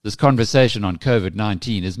This conversation on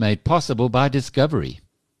COVID-19 is made possible by Discovery.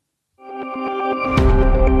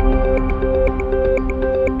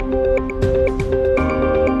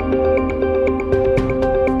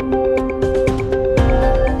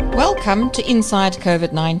 Welcome to Inside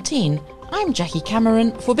COVID-19. I'm Jackie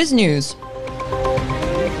Cameron for Biz News.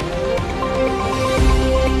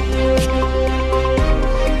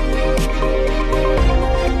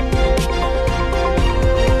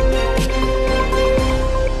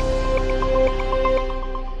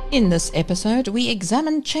 In this episode, we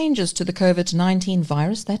examine changes to the COVID-19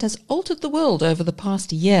 virus that has altered the world over the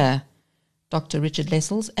past year. Dr. Richard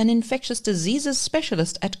Lessells, an infectious diseases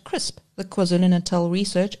specialist at Krisp, the KwaZulu-Natal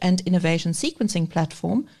Research and Innovation Sequencing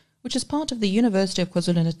Platform, which is part of the University of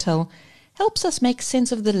KwaZulu-Natal, helps us make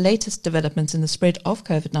sense of the latest developments in the spread of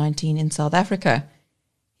COVID-19 in South Africa.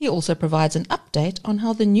 He also provides an update on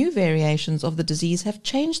how the new variations of the disease have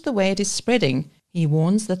changed the way it is spreading. He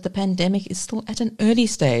warns that the pandemic is still at an early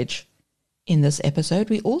stage. In this episode,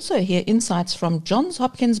 we also hear insights from Johns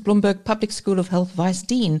Hopkins Bloomberg Public School of Health Vice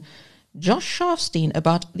Dean Josh Sharfstein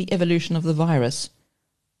about the evolution of the virus.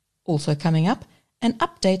 Also coming up, an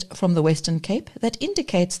update from the Western Cape that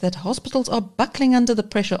indicates that hospitals are buckling under the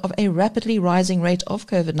pressure of a rapidly rising rate of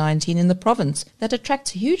COVID-19 in the province that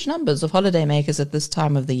attracts huge numbers of holidaymakers at this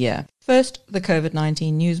time of the year. First, the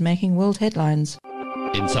COVID-19 news making world headlines.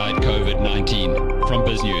 Inside COVID-19 from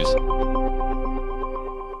Biz News.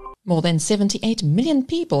 More than 78 million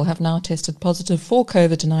people have now tested positive for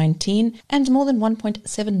COVID-19 and more than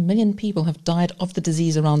 1.7 million people have died of the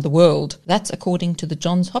disease around the world. That's according to the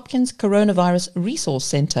Johns Hopkins Coronavirus Resource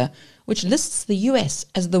Center, which lists the US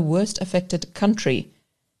as the worst affected country.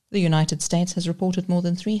 The United States has reported more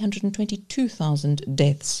than 322,000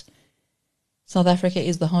 deaths. South Africa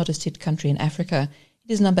is the hardest hit country in Africa.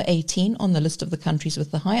 It is number 18 on the list of the countries with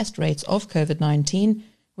the highest rates of COVID-19,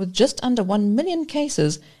 with just under 1 million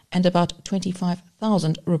cases and about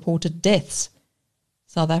 25,000 reported deaths.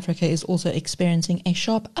 South Africa is also experiencing a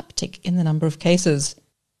sharp uptick in the number of cases.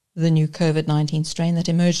 The new COVID-19 strain that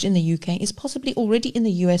emerged in the UK is possibly already in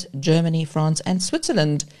the US, Germany, France and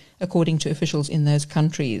Switzerland, according to officials in those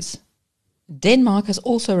countries. Denmark has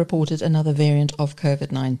also reported another variant of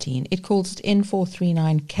COVID-19. It calls it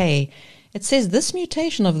N439K. It says this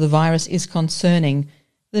mutation of the virus is concerning.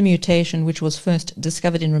 The mutation, which was first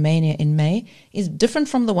discovered in Romania in May, is different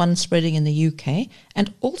from the one spreading in the UK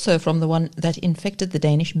and also from the one that infected the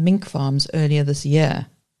Danish mink farms earlier this year.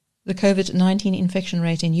 The COVID-19 infection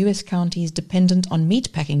rate in US counties dependent on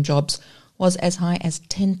meatpacking jobs was as high as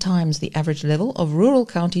 10 times the average level of rural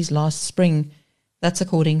counties last spring. That's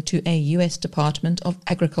according to a US Department of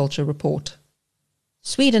Agriculture report.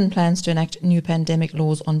 Sweden plans to enact new pandemic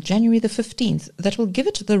laws on January the 15th that will give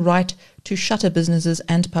it the right to shutter businesses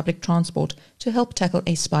and public transport to help tackle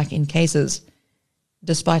a spike in cases.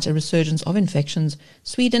 Despite a resurgence of infections,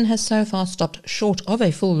 Sweden has so far stopped short of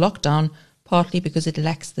a full lockdown, partly because it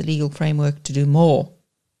lacks the legal framework to do more.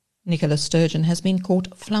 Nicola Sturgeon has been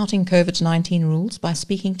caught flouting COVID-19 rules by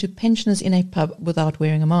speaking to pensioners in a pub without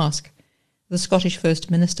wearing a mask. The Scottish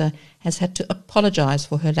First Minister has had to apologise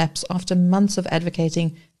for her lapse after months of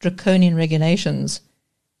advocating draconian regulations.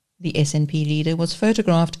 The SNP leader was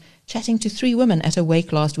photographed chatting to 3 women at a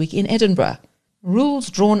wake last week in Edinburgh. Rules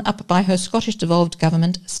drawn up by her Scottish devolved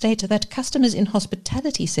government state that customers in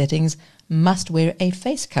hospitality settings must wear a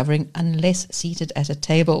face covering unless seated at a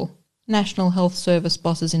table. National Health Service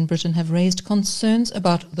bosses in Britain have raised concerns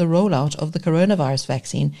about the rollout of the coronavirus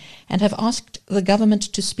vaccine and have asked the government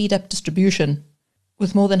to speed up distribution.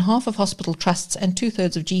 With more than half of hospital trusts and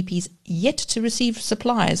 2/3 of GPs yet to receive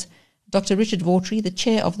supplies, Dr. Richard Vaughtry, the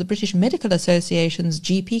chair of the British Medical Association's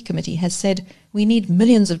GP committee, has said we need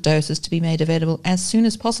millions of doses to be made available as soon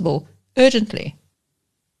as possible, urgently.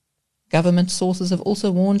 Government sources have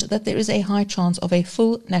also warned that there is a high chance of a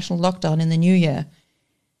full national lockdown in the new year.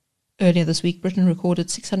 Earlier this week, Britain recorded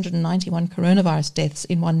 691 coronavirus deaths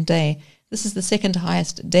in one day. This is the second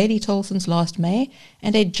highest daily toll since last May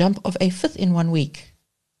and a jump of a 5th in 1 week.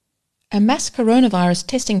 A mass coronavirus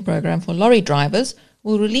testing program for lorry drivers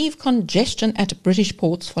will relieve congestion at British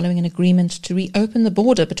ports following an agreement to reopen the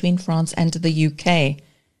border between France and the UK.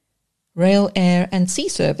 Rail, air and sea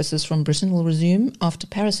services from Britain will resume after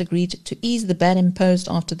Paris agreed to ease the ban imposed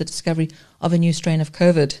after the discovery of a new strain of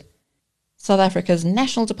COVID. South Africa's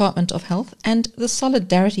National Department of Health and the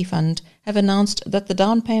Solidarity Fund have announced that the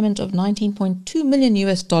down payment of $19.2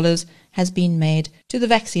 million has been made to the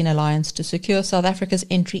Vaccine Alliance to secure South Africa's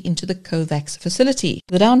entry into the COVAX facility.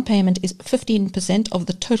 The down payment is 15% of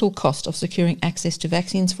the total cost of securing access to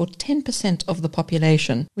vaccines for 10% of the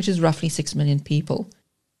population, which is roughly 6 million people.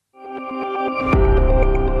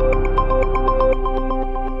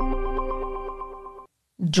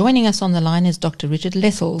 Joining us on the line is Dr. Richard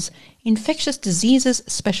Lessells, infectious diseases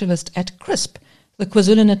specialist at Krisp, the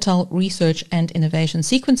KwaZulu-Natal Research and Innovation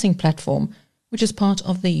Sequencing Platform, which is part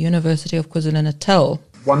of the University of KwaZulu-Natal.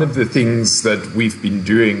 One of the things that we've been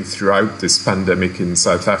doing throughout this pandemic in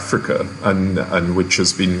South Africa and which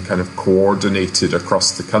has been kind of coordinated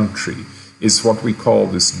across the country is what we call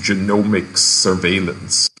this genomic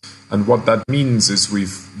surveillance. And what that means is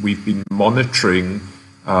we've been monitoring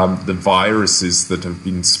the viruses that have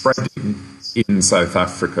been spreading in South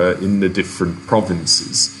Africa in the different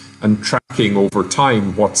provinces and tracking over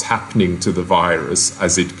time what's happening to the virus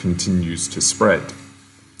as it continues to spread.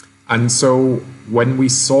 And so when we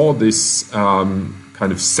saw this kind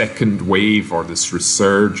of second wave or this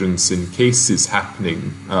resurgence in cases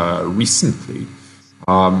happening recently,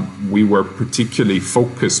 we were particularly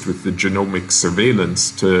focused with the genomic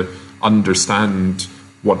surveillance to understand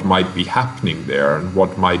what might be happening there and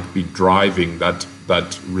what might be driving that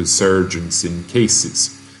resurgence in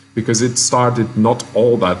cases. Because it started not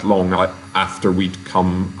all that long after we'd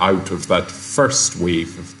come out of that first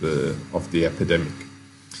wave of the epidemic.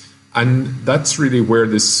 And that's really where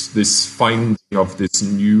this finding of this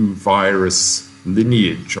new virus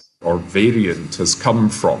lineage or variant has come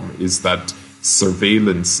from, is that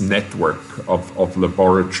surveillance network of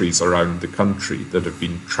laboratories around the country that have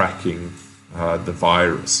been tracking the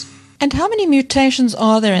virus. And how many mutations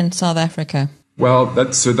are there in South Africa? Well,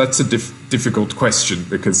 that's a difficult question,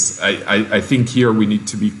 because I think here we need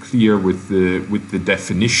to be clear with the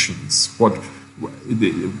definitions.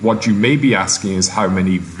 What you may be asking is how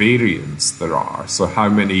many variants there are. So how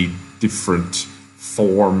many different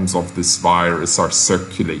forms of this virus are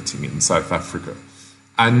circulating in South Africa.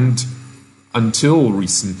 And until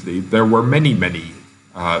recently, there were many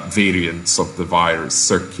variants of the virus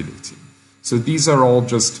circulating. So these are all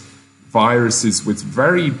just viruses with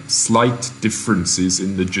very slight differences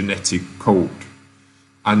in the genetic code.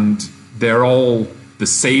 And they're all the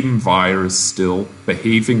same virus still,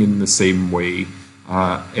 behaving in the same way,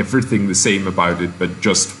 everything the same about it, but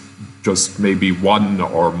just maybe one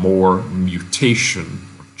or more mutation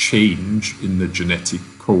or change in the genetic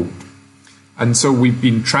code. And so we've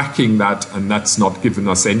been tracking that, and that's not given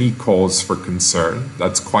us any cause for concern.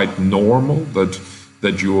 That's quite normal that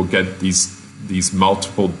you will get these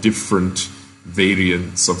multiple different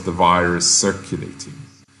variants of the virus circulating.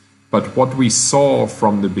 But what we saw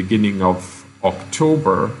from the beginning of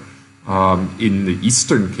October in the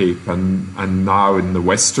Eastern Cape and now in the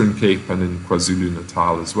Western Cape and in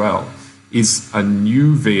KwaZulu-Natal as well, is a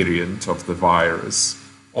new variant of the virus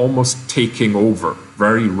almost taking over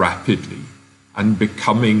very rapidly and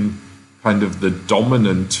becoming kind of the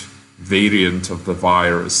dominant variant of the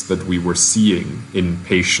virus that we were seeing in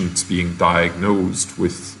patients being diagnosed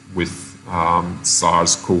with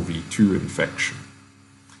SARS-CoV-2 infection.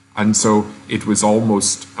 And so it was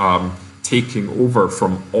almost taking over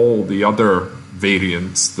from all the other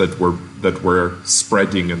variants that were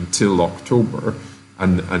spreading until October,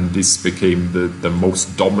 and this became the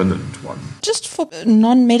most dominant one. Just for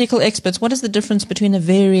non-medical experts, what is the difference between a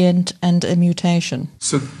variant and a mutation?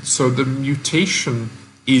 So the mutation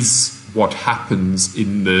is what happens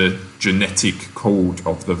in the genetic code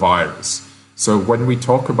of the virus. So when we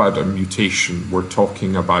talk about a mutation, we're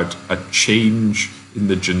talking about a change in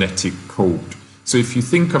the genetic code. So if you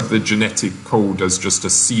think of the genetic code as just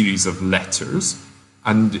a series of letters,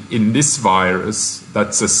 and in this virus,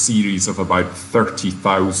 that's a series of about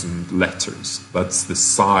 30,000 letters. That's the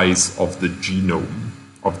size of the genome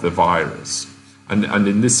of the virus. And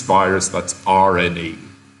in this virus, that's RNA.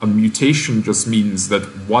 A mutation just means that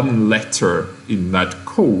one letter in that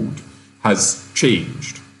code has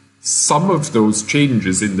changed. Some of those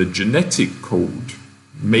changes in the genetic code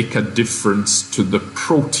make a difference to the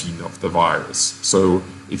protein of the virus. So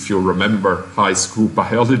if you remember high school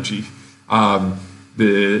biology,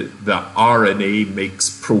 the RNA makes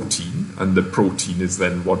protein, and the protein is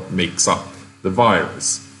then what makes up the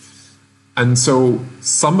virus. And so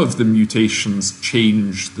some of the mutations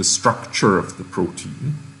change the structure of the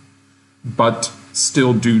protein, but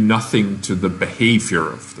still do nothing to the behavior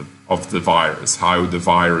of the virus, how the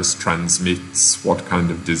virus transmits, what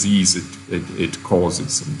kind of disease it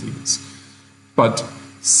causes and things. But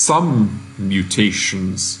some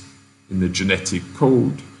mutations in the genetic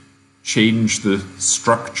code change the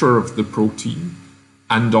structure of the protein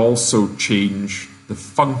and also change the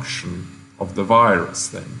function of the virus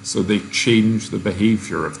then. So they change the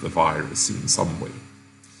behavior of the virus in some way.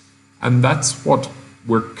 And that's what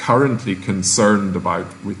we're currently concerned about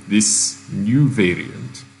with this new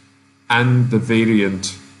variant and the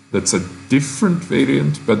variant that's a different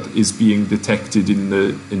variant, but is being detected in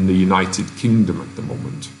the United Kingdom at the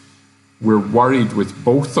moment. We're worried with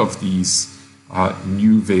both of these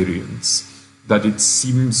new variants that it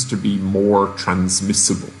seems to be more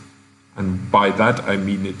transmissible. And by that I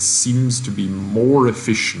mean it seems to be more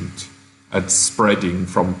efficient at spreading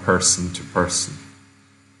from person to person.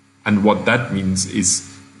 And what that means is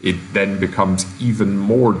it then becomes even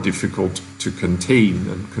more difficult to contain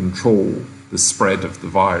and control the spread of the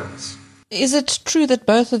virus. Is it true that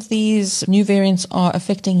both of these new variants are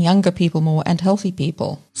affecting younger people more and healthy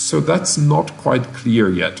people? So that's not quite clear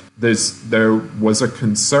yet. There was a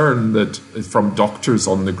concern that from doctors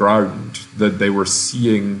on the ground that they were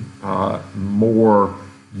seeing more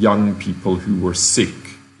young people who were sick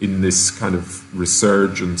in this kind of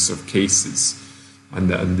resurgence of cases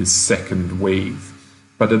and this second wave.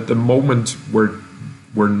 But at the moment,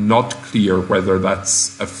 we're not clear whether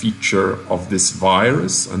that's a feature of this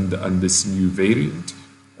virus and this new variant,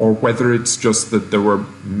 or whether it's just that there were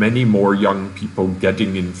many more young people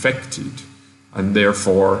getting infected, and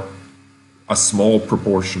therefore a small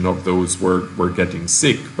proportion of those were getting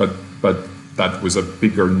sick, but that was a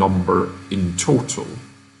bigger number in total.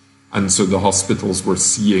 And so the hospitals were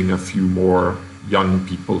seeing a few more young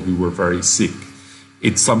people who were very sick.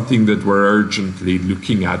 It's something that we're urgently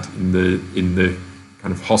looking at in the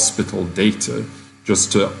kind of hospital data,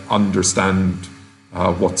 just to understand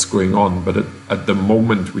what's going on. But at the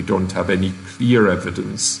moment, we don't have any clear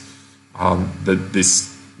evidence that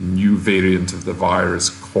this new variant of the virus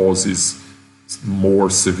causes more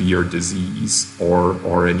severe disease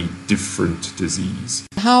or any different disease.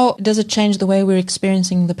 How does it change the way we're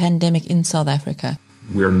experiencing the pandemic in South Africa?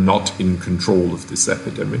 We're not in control of this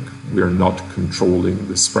epidemic. We're not controlling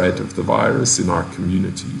the spread of the virus in our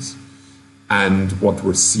communities. And what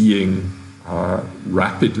we're seeing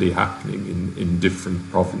rapidly happening in different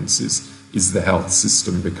provinces is the health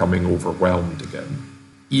system becoming overwhelmed again.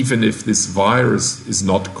 Even if this virus is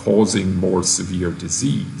not causing more severe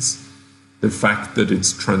disease, the fact that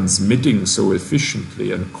it's transmitting so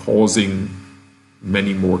efficiently and causing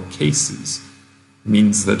many more cases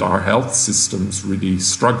means that our health systems really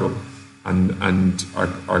struggle and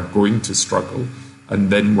are going to struggle. And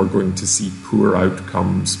then we're going to see poor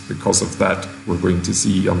outcomes because of that. We're going to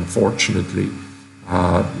see, unfortunately,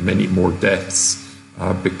 many more deaths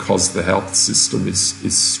because the health system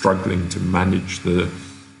is struggling to manage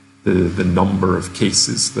the number of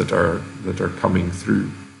cases that are coming through.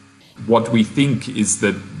 What we think is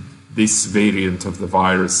that this variant of the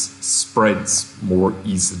virus spreads more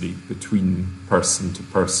easily between person to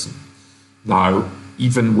person. Now,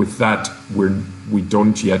 even with that, we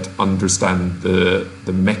don't yet understand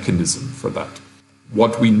the mechanism for that.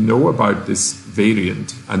 What we know about this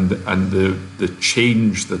variant and the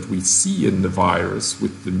change that we see in the virus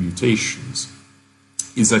with the mutations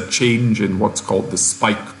is a change in what's called the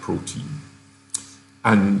spike protein.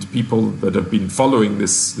 And people that have been following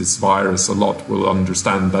this virus a lot will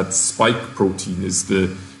understand that spike protein is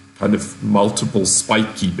the kind of multiple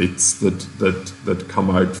spiky bits that come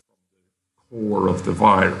out core of the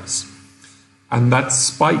virus. And that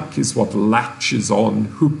spike is what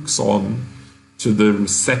hooks on to the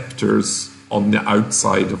receptors on the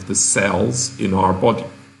outside of the cells in our body.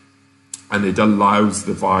 And it allows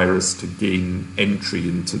the virus to gain entry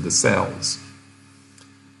into the cells.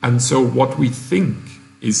 And so what we think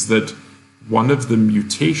is that one of the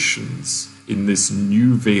mutations in this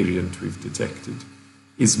new variant we've detected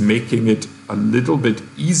is making it a little bit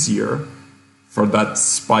easier for that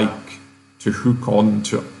spike to hook on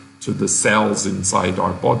to the cells inside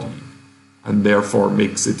our body, and therefore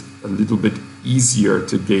makes it a little bit easier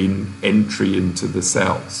to gain entry into the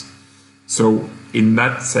cells. So in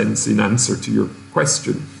that sense, in answer to your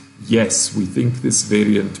question, yes, we think this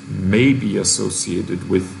variant may be associated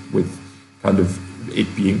with kind of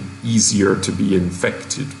it being easier to be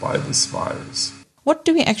infected by this virus. What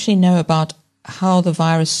do we actually know about how the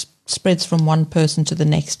virus spreads from one person to the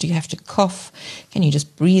next? Do you have to cough? Can you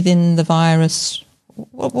just breathe in the virus?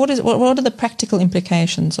 What are the practical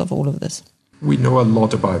implications of all of this? We know a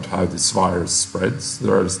lot about how this virus spreads.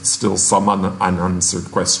 There are still some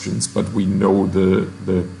unanswered questions, but we know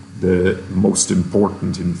the most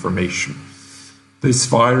important information. This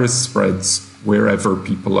virus spreads wherever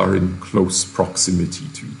people are in close proximity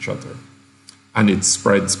to each other. And it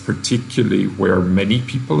spreads particularly where many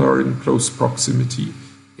people are in close proximity,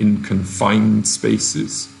 in confined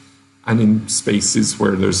spaces, and in spaces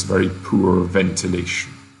where there's very poor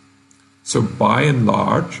ventilation. So by and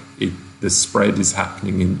large, the spread is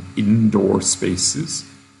happening in indoor spaces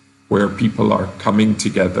where people are coming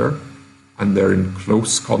together and they're in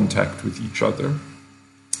close contact with each other.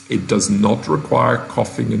 It does not require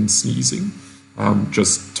coughing and sneezing,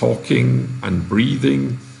 just talking and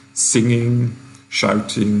breathing, singing,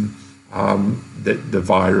 shouting, the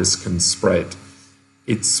virus can spread.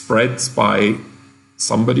 It spreads by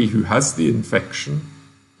somebody who has the infection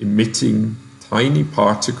emitting tiny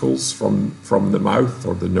particles from the mouth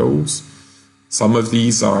or the nose. Some of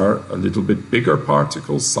these are a little bit bigger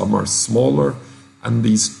particles, some are smaller, and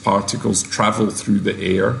these particles travel through the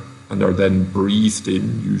air and are then breathed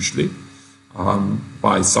in, usually,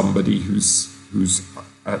 by somebody who's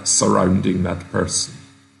surrounding that person.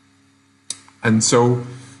 And so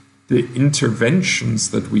the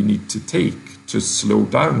interventions that we need to take to slow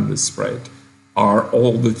down the spread are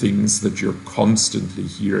all the things that you're constantly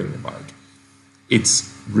hearing about.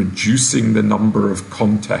 It's reducing the number of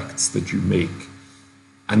contacts that you make,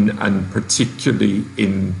 and particularly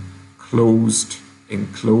in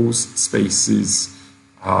enclosed spaces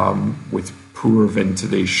with poor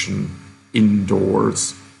ventilation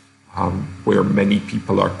indoors, where many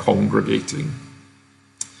people are congregating.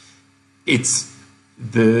 It's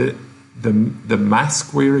the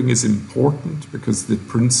mask wearing is important because the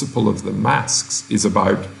principle of the masks is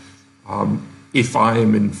about if I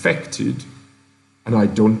am infected and I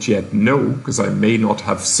don't yet know, because I may not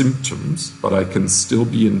have symptoms, but I can still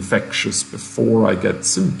be infectious before I get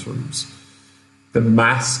symptoms. The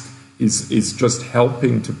mask is just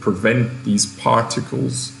helping to prevent these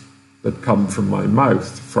particles that come from my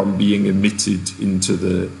mouth from being emitted into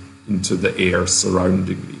the air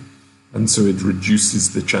surrounding me. And so it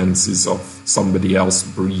reduces the chances of somebody else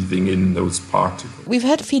breathing in those particles. We've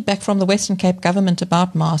had feedback from the Western Cape government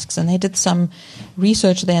about masks, and they did some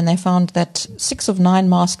research there, and they found that 6 of 9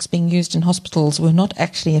 masks being used in hospitals were not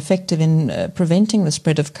actually effective in preventing the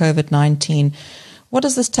spread of COVID-19. What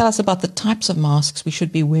does this tell us about the types of masks we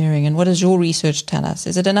should be wearing, and what does your research tell us?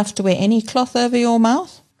 Is it enough to wear any cloth over your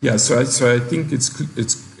mouth? Yeah, so I think it's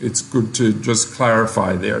good to just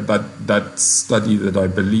clarify there that study that I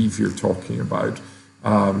believe you're talking about,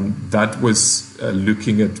 that was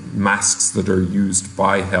looking at masks that are used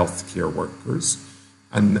by healthcare workers,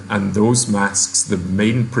 and those masks, the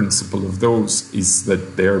main principle of those is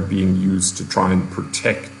that they're being used to try and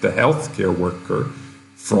protect the healthcare worker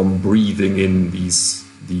from breathing in these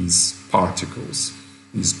particles,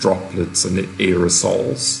 these droplets and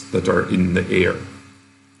aerosols that are in the air.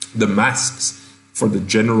 The masks for the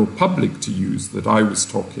general public to use that I was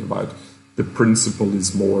talking about, the principle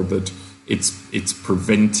is more that it's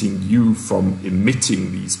preventing you from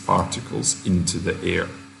emitting these particles into the air.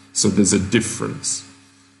 So there's a difference.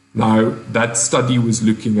 Now, that study was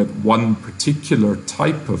looking at one particular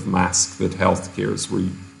type of mask that healthcares were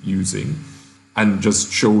using and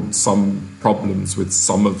just showed some problems with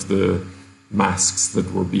some of the masks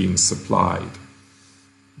that were being supplied.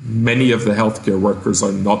 Many of the healthcare workers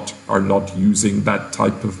are not using that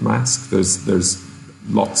type of mask. There's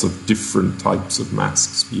lots of different types of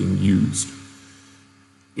masks being used.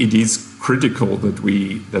 It is critical that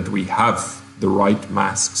we have the right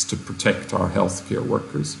masks to protect our healthcare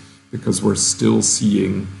workers, because we're still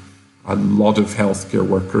seeing a lot of healthcare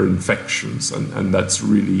worker infections, and that's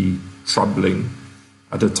really troubling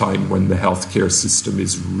at a time when the healthcare system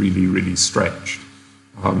is really, really stretched.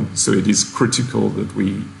 So it is critical that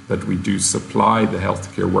we do supply the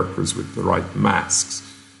healthcare workers with the right masks.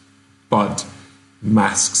 But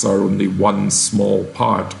masks are only one small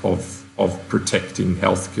part of protecting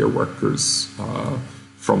healthcare workers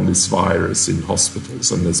from this virus in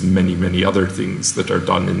hospitals. And there's many, many other things that are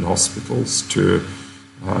done in hospitals to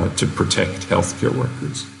protect healthcare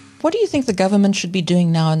workers. What do you think the government should be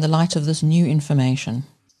doing now in the light of this new information?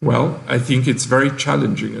 Well, I think it's very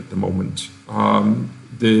challenging at the moment.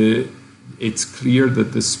 It's clear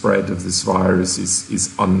that the spread of this virus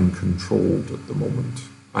is uncontrolled at the moment.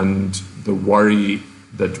 And the worry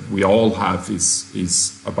that we all have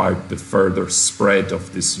is about the further spread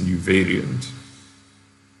of this new variant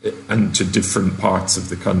and to different parts of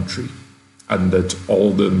the country. And that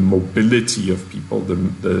all the mobility of people,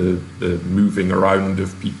 the moving around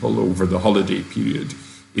of people over the holiday period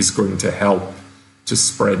is going to help to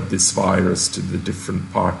spread this virus to the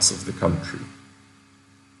different parts of the country.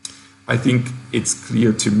 I think it's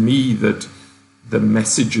clear to me that the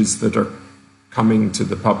messages that are coming to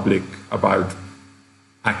the public about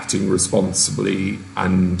acting responsibly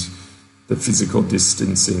and the physical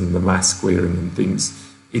distancing, the mask wearing and things,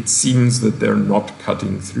 it seems that they're not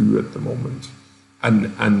cutting through at the moment,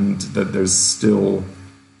 and that there's still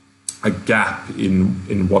a gap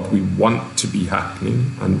in what we want to be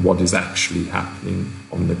happening and what is actually happening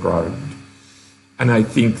on the ground. And I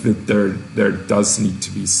think that there does need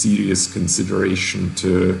to be serious consideration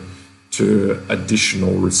to to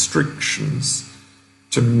additional restrictions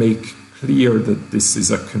to make clear that this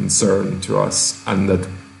is a concern to us and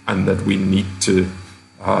that we need to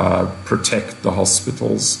protect the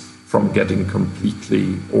hospitals from getting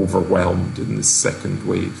completely overwhelmed in this second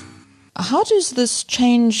wave. How does this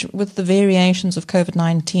change with the variations of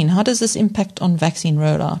COVID-19? How does this impact on vaccine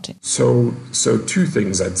rollout? So two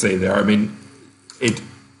things I'd say there. I mean,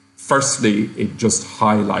 firstly, it just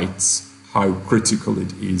highlights how critical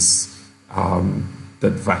it is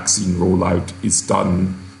that vaccine rollout is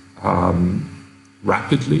done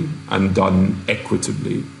rapidly and done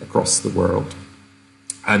equitably across the world.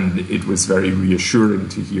 And it was very reassuring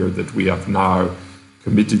to hear that we have now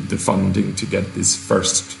committed the funding to get this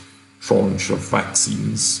first tranche of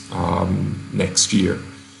vaccines next year.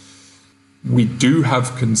 We do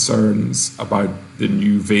have concerns about the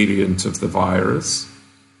new variant of the virus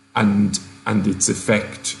and its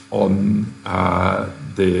effect on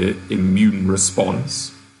the immune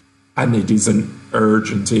response. And it is an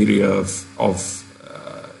urgent area of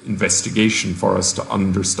investigation for us to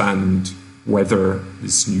understand whether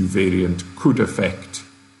this new variant could affect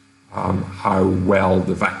how well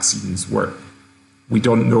the vaccines work. We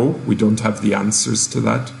don't know. We don't have the answers to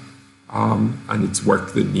that. And it's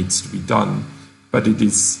work that needs to be done. But it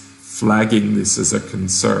is flagging this as a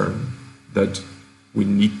concern that we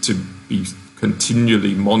need to be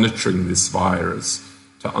continually monitoring this virus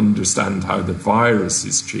to understand how the virus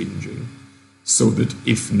is changing so that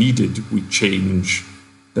if needed, we change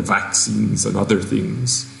the vaccines and other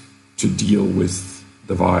things to deal with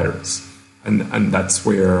the virus. And that's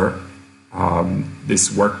where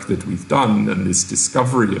this work that we've done and this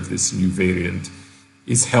discovery of this new variant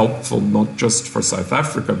is helpful, not just for South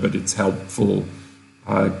Africa, but it's helpful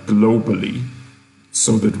globally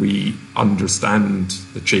so that we understand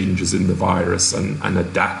the changes in the virus and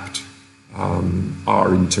adapt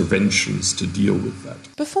our interventions to deal with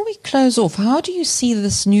that. Before we close off, how do you see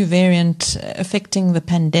this new variant affecting the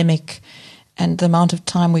pandemic and the amount of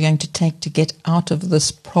time we're going to take to get out of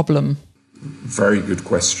this problem? Very good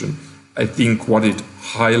question. I think what it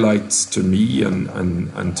highlights to me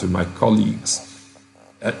and to my colleagues,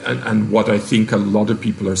 and what I think a lot of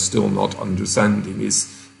people are still not understanding, is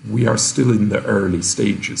we are still in the early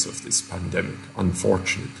stages of this pandemic,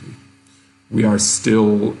 unfortunately. We are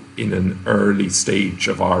still in an early stage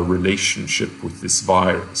of our relationship with this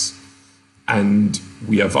virus. And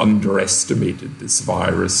we have underestimated this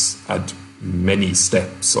virus at many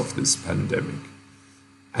steps of this pandemic.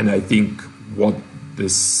 And I think what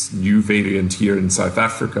this new variant here in South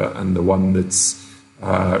Africa and the one that's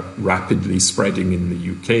rapidly spreading in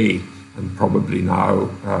the UK and probably now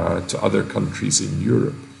to other countries in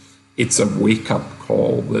Europe, it's a wake-up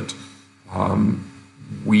call that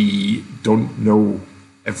we don't know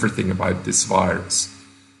everything about this virus.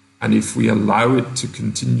 And if we allow it to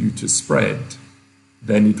continue to spread,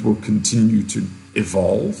 then it will continue to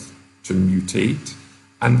evolve, to mutate,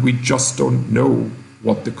 and we just don't know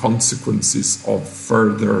what the consequences of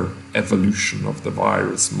further evolution of the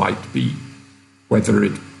virus might be, whether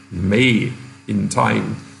it may, in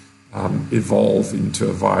time, evolve into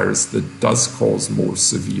a virus that does cause more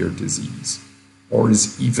severe disease or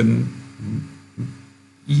is even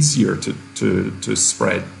easier to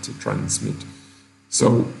spread, to transmit.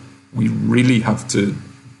 So we really have to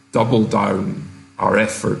double down our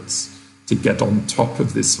efforts to get on top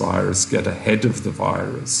of this virus, get ahead of the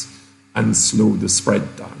virus, and slow the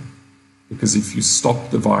spread down. Because if you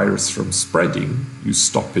stop the virus from spreading, you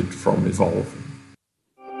stop it from evolving.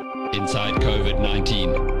 Inside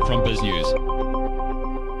COVID-19 from BizNews.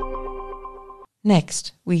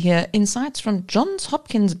 Next, we hear insights from Johns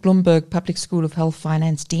Hopkins Bloomberg Public School of Health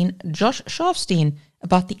Finance Dean Josh Sharfstein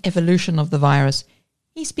about the evolution of the virus.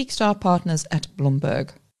 He speaks to our partners at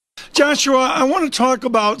Bloomberg. Joshua, I want to talk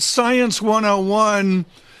about Science 101,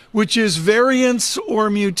 which is variants or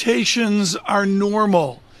mutations are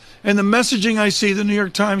normal. And the messaging I see, the New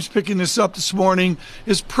York Times picking this up this morning,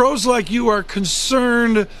 is pros like you are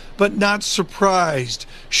concerned but not surprised.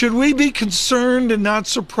 Should we be concerned and not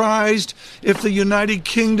surprised if the United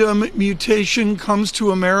Kingdom mutation comes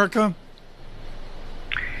to America?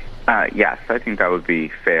 Yes, I think that would be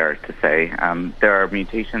fair to say. There are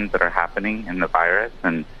mutations that are happening in the virus,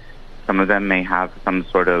 and some of them may have some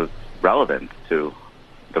sort of relevance to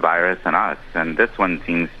the virus and us. And this one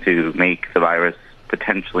seems to make the virus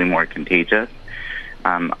potentially more contagious.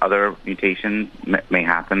 Other mutations may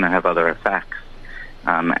happen that have other effects.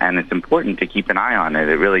 And it's important to keep an eye on it.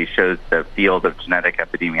 It really shows the field of genetic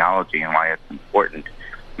epidemiology and why it's important.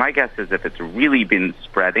 My guess is if it's really been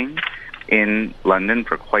spreading in London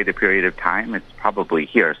for quite a period of time, it's probably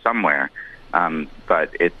here somewhere.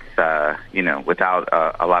 But it's, without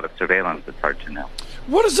a lot of surveillance, it's hard to know.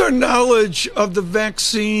 What is our knowledge of the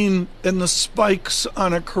vaccine and the spikes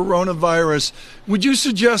on a coronavirus? Would you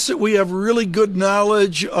suggest that we have really good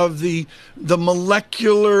knowledge of the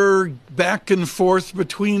molecular back and forth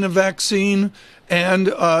between a vaccine and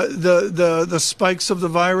the spikes of the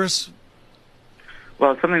virus?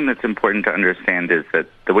 Well, something that's important to understand is that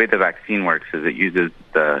the way the vaccine works is it uses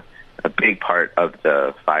a big part of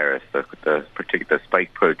the virus, the particular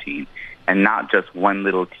spike protein, and not just one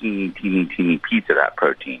little teeny piece of that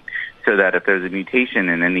protein. So that if there's a mutation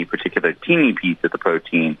in any particular teeny piece of the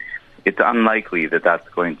protein, it's unlikely that that's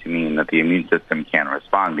going to mean that the immune system can't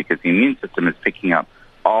respond, because the immune system is picking up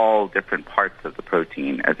all different parts of the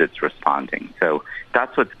protein as it's responding. So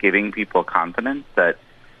that's what's giving people confidence that,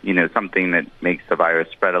 something that makes the virus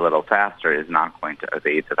spread a little faster is not going to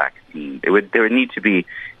evade the vaccine. There would need to be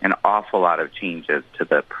an awful lot of changes to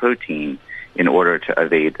the protein in order to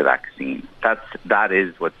evade the vaccine. That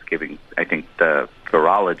is what's giving, I think, the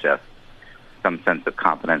virologists some sense of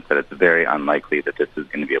confidence that it's very unlikely that this is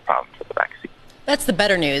going to be a problem for the vaccine. That's the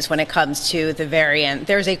better news when it comes to the variant.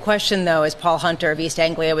 There's a question, though, as Paul Hunter of East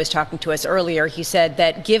Anglia was talking to us earlier. He said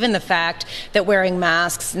that given the fact that wearing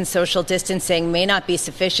masks and social distancing may not be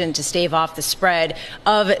sufficient to stave off the spread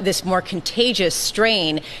of this more contagious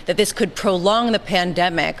strain, that this could prolong the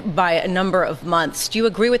pandemic by a number of months. Do you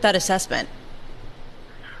agree with that assessment?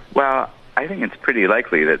 Well, I think it's pretty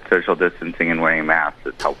likely that social distancing and wearing masks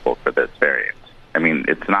is helpful for this variant. I mean,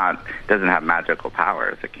 it doesn't have magical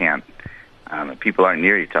powers. It can't. If people aren't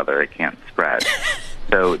near each other, it can't spread.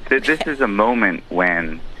 So this is a moment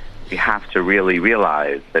when we have to really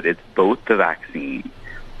realize that it's both the vaccine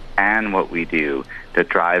and what we do that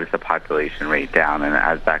drives the population rate down. And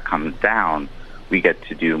as that comes down, we get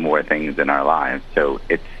to do more things in our lives. So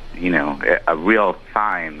it's, a real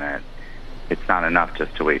sign that it's not enough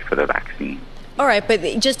just to wait for the vaccine. All right, but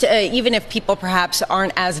just even if people perhaps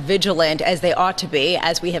aren't as vigilant as they ought to be,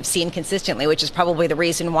 as we have seen consistently, which is probably the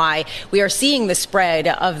reason why we are seeing the spread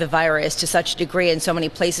of the virus to such a degree in so many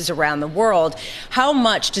places around the world, how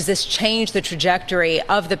much does this change the trajectory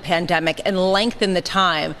of the pandemic and lengthen the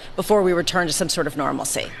time before we return to some sort of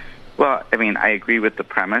normalcy? Well, I mean, I agree with the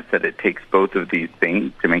premise that it takes both of these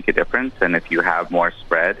things to make a difference. And if you have more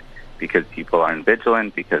spread because people aren't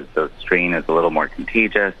vigilant, because the strain is a little more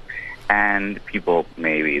contagious, and people,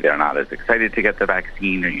 maybe they're not as excited to get the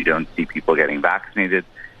vaccine, or you don't see people getting vaccinated,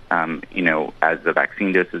 as the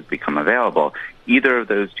vaccine doses become available, either of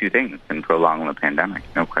those two things can prolong the pandemic,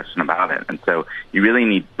 no question about it. And so you really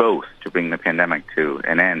need both to bring the pandemic to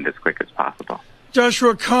an end as quick as possible.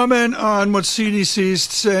 Joshua, comment on what CDC is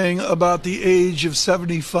saying about the age of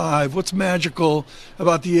 75. What's magical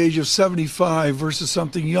about the age of 75 versus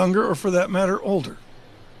something younger, or for that matter, older?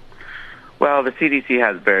 Well, the CDC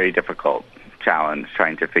has a very difficult challenge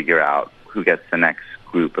trying to figure out who gets the next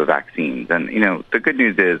group of vaccines. And, the good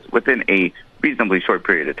news is within a reasonably short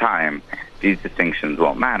period of time, these distinctions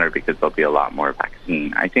won't matter because there'll be a lot more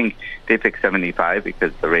vaccine. I think they picked 75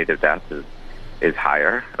 because the rate of death is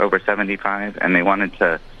higher over 75, and they wanted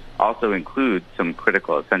to also include some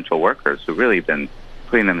critical essential workers who've really been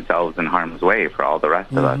putting themselves in harm's way for all the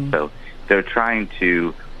rest of us. So they're trying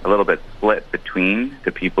to a little bit split between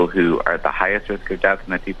the people who are at the highest risk of death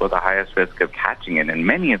and the people at the highest risk of catching it. And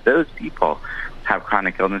many of those people have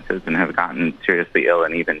chronic illnesses and have gotten seriously ill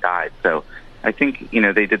and even died. So I think,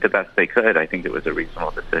 they did the best they could. I think it was a reasonable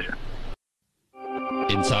decision.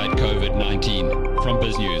 Inside COVID-19 from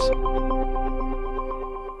Biz News.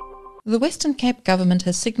 The Western Cape government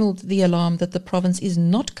has signalled the alarm that the province is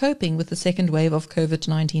not coping with the second wave of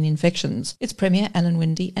COVID-19 infections. Its Premier, Alan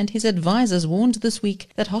Winde, and his advisers warned this week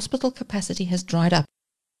that hospital capacity has dried up.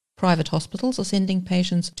 Private hospitals are sending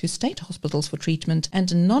patients to state hospitals for treatment,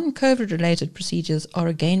 and non-COVID-related procedures are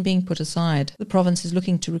again being put aside. The province is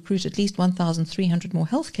looking to recruit at least 1,300 more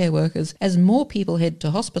healthcare workers as more people head to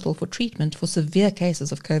hospital for treatment for severe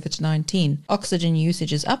cases of COVID-19. Oxygen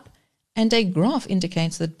usage is up, and a graph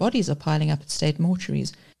indicates that bodies are piling up at state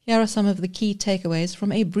mortuaries. Here are some of the key takeaways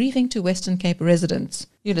from a briefing to Western Cape residents.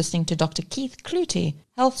 You're listening to Dr Keith Cloete,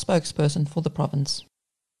 health spokesperson for the province.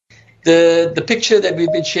 The picture that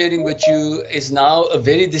we've been sharing with you is now a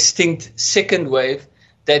very distinct second wave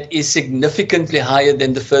that is significantly higher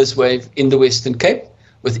than the first wave in the Western Cape,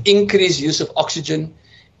 with increased use of oxygen,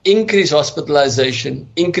 increased hospitalization,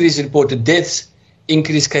 increased reported deaths,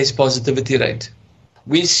 increased case positivity rate.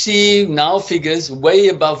 We see now figures way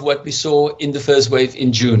above what we saw in the first wave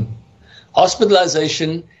in June.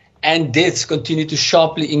 Hospitalization and deaths continue to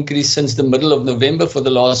sharply increase since the middle of November for the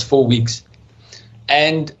last 4 weeks.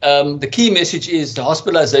 And the key message is the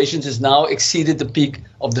hospitalizations has now exceeded the peak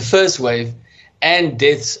of the first wave, and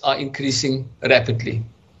deaths are increasing rapidly.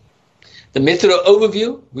 The metro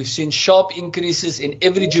overview, we've seen sharp increases in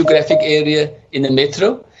every geographic area in the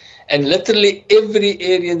metro, and literally every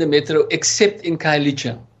area in the metro except in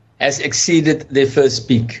Khayelitsha has exceeded their first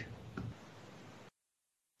peak.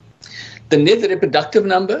 The net reproductive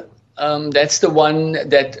number, that's the one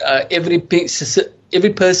that every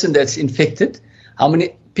person that's infected, how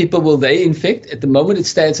many people will they infect? At the moment, it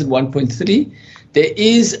stands at 1.3. There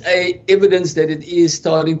is evidence that it is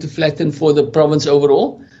starting to flatten for the province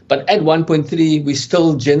overall, but at 1.3, we're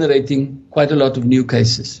still generating quite a lot of new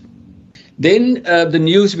cases. Then the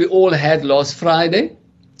news we all had last Friday,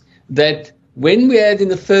 that when we had in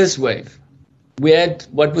the first wave, we had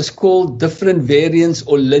what was called different variants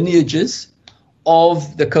or lineages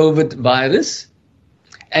of the COVID virus.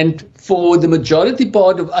 And for the majority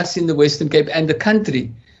part of us in the Western Cape and the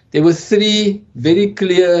country, there were three very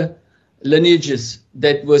clear lineages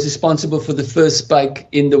that was responsible for the first spike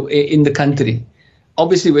in the country.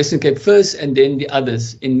 Obviously, Western Cape first, and then the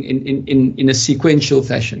others in a sequential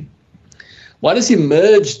fashion. What has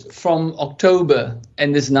emerged from October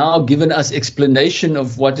and has now given us explanation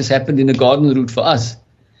of what has happened in the garden route for us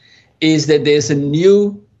is that there's a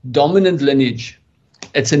new dominant lineage.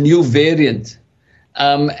 It's a new variant.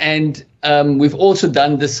 And we've also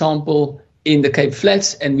done the sample in the Cape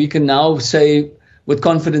Flats, and we can now say with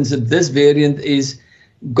confidence that this variant is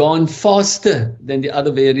gone faster than the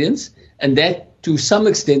other variants, and that to some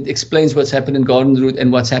extent explains what's happened in Garden Route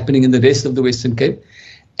and what's happening in the rest of the Western Cape,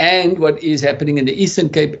 and what is happening in the Eastern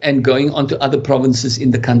Cape and going on to other provinces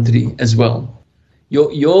in the country as well.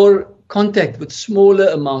 Your contact with smaller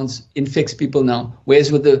amounts infects people now,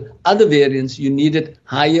 whereas with the other variants, you needed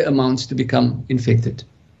higher amounts to become infected.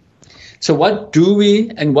 So what do we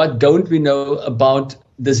and what don't we know about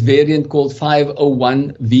this variant called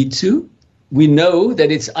 501V2? We know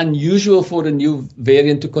that it's unusual for a new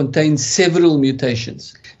variant to contain several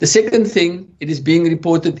mutations. The second thing, it is being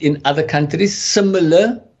reported in other countries,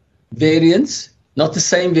 similar variants, not the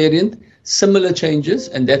same variant, similar changes,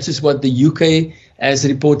 and that is what the UK has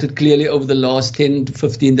reported clearly over the last 10 to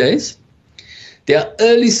 15 days. There are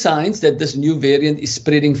early signs that this new variant is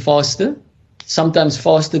spreading faster, sometimes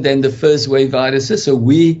faster than the first wave viruses, so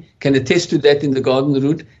we can attest to that in the Garden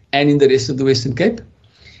Route and in the rest of the Western Cape.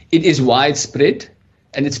 It is widespread,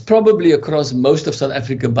 and it's probably across most of South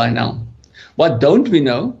Africa by now. What don't we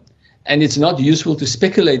know, and it's not useful to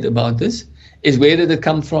speculate about this, is where did it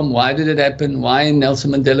come from, why did it happen, why in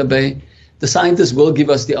Nelson Mandela Bay? The scientists will give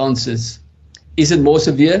us the answers. Is it more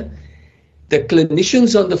severe? The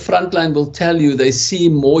clinicians on the front line will tell you they see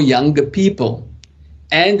more younger people,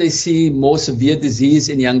 and they see more severe disease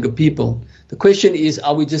in younger people. The question is,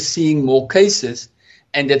 are we just seeing more cases,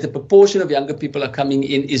 and that the proportion of younger people are coming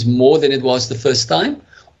in is more than it was the first time?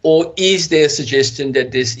 Or is there a suggestion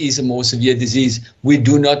that this is a more severe disease? We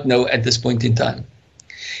do not know at this point in time.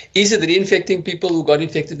 Is it reinfecting people who got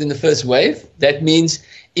infected in the first wave? That means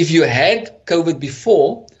if you had COVID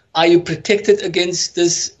before, are you protected against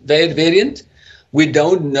this variant? We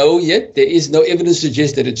don't know yet. There is no evidence to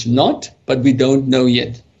suggest that it's not, but we don't know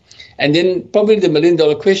yet. And then probably the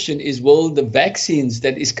million-dollar question is, will the vaccines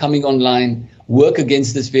that is coming online work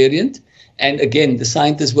against this variant? And again, the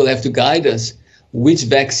scientists will have to guide us which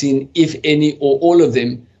vaccine, if any, or all of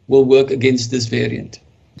them, will work against this variant.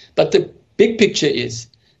 But the big picture is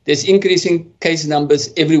there's increasing case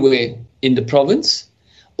numbers everywhere in the province.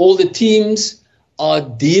 All the teams are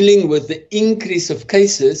dealing with the increase of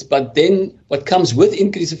cases, but then what comes with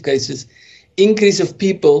increase of cases, increase of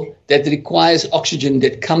people that requires oxygen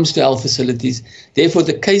that comes to health facilities. Therefore,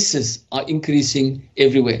 the cases are increasing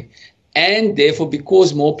everywhere. And therefore,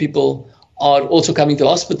 because more people are also coming to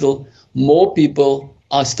hospital, more people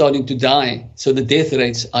are starting to die. So the death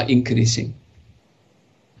rates are increasing.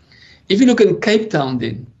 If you look in Cape Town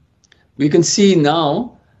then, we can see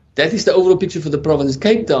now, that is the overall picture for the province.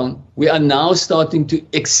 Cape Town, we are now starting to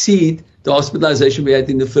exceed the hospitalization we had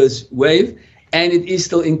in the first wave, and it is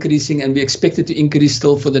still increasing, and we expect it to increase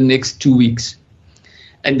still for the next 2 weeks.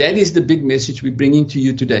 And that is the big message we're bringing to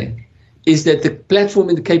you today, is that the platform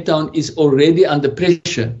in the Cape Town is already under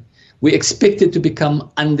pressure. We expect it to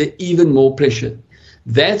become under even more pressure.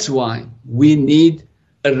 That's why we need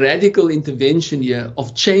a radical intervention here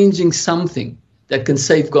of changing something that can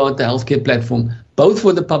safeguard the healthcare platform, both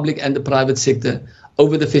for the public and the private sector,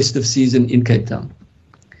 over the festive season in Cape Town.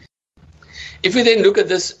 If we then look at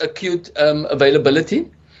this acute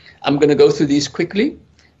availability, I'm going to go through these quickly.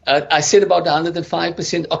 I said about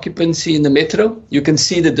 105% occupancy in the metro. You can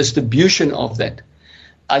see the distribution of that.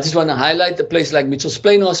 I just want to highlight a place like Mitchell's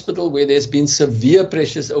Plain Hospital, where there's been severe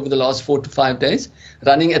pressures over the last 4 to 5 days,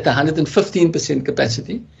 running at 115%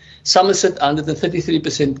 capacity. Somerset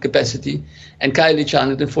 133% capacity, and Khayelitsha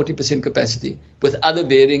 140% capacity, with other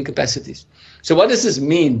varying capacities. So what does this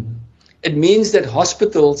mean? It means that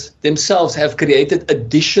hospitals themselves have created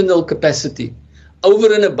additional capacity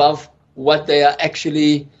over and above what they are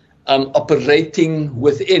actually operating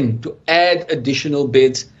within, to add additional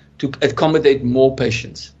beds to accommodate more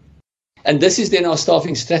patients. And this is then our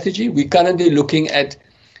staffing strategy. We're currently looking at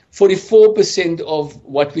 44% of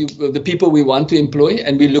the people we want to employ,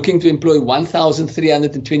 and we're looking to employ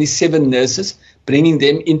 1,327 nurses, bringing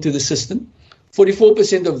them into the system.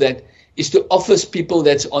 44% of that is to office people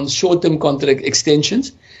that's on short-term contract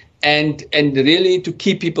extensions, and really to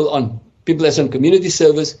keep people that's on community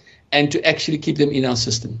service, and to actually keep them in our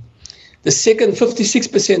system. The second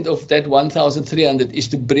 56% of that 1,300 is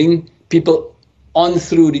to bring people on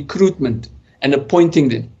through recruitment and appointing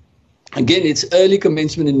them. Again, it's early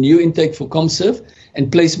commencement and new intake for ComServe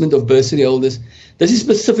and placement of bursary holders. This is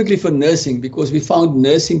specifically for nursing, because we found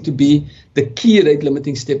nursing to be the key rate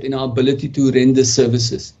limiting step in our ability to render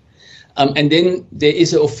services. And then there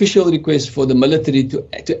is an official request for the military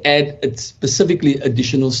to add specifically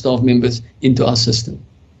additional staff members into our system.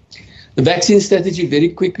 The vaccine strategy, very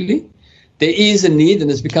quickly. There is a need, and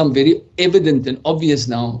it's become very evident and obvious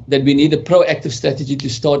now, that we need a proactive strategy to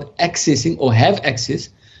start accessing or have access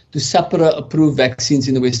to SAPRA-approved vaccines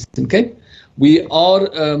in the Western Cape. We are,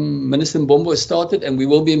 Minister Mbombo has started, and we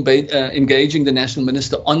will be engaging the National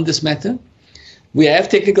Minister on this matter. We have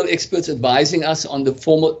technical experts advising us on the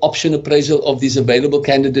formal option appraisal of these available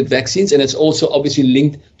candidate vaccines, and it's also obviously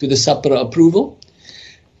linked to the SAPRA approval.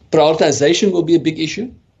 Prioritization will be a big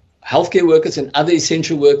issue. Healthcare workers and other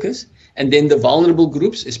essential workers, and then the vulnerable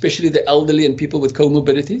groups, especially the elderly and people with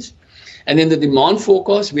comorbidities. And then the demand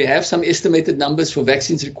forecast, we have some estimated numbers for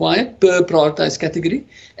vaccines required per prioritized category,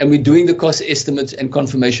 and we're doing the cost estimates and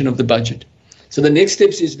confirmation of the budget. So the next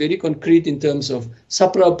steps is very concrete in terms of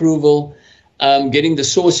SAPRA approval, getting the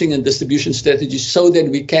sourcing and distribution strategies so that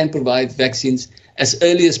we can provide vaccines as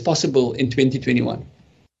early as possible in 2021.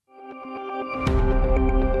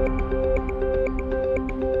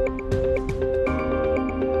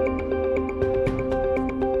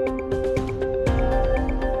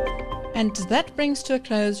 And that brings to a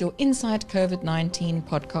close your Inside COVID-19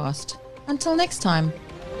 podcast. Until next time.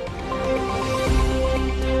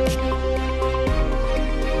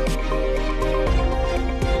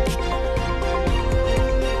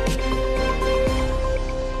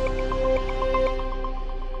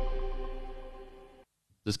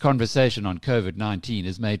 This conversation on COVID-19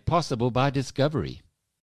 is made possible by Discovery.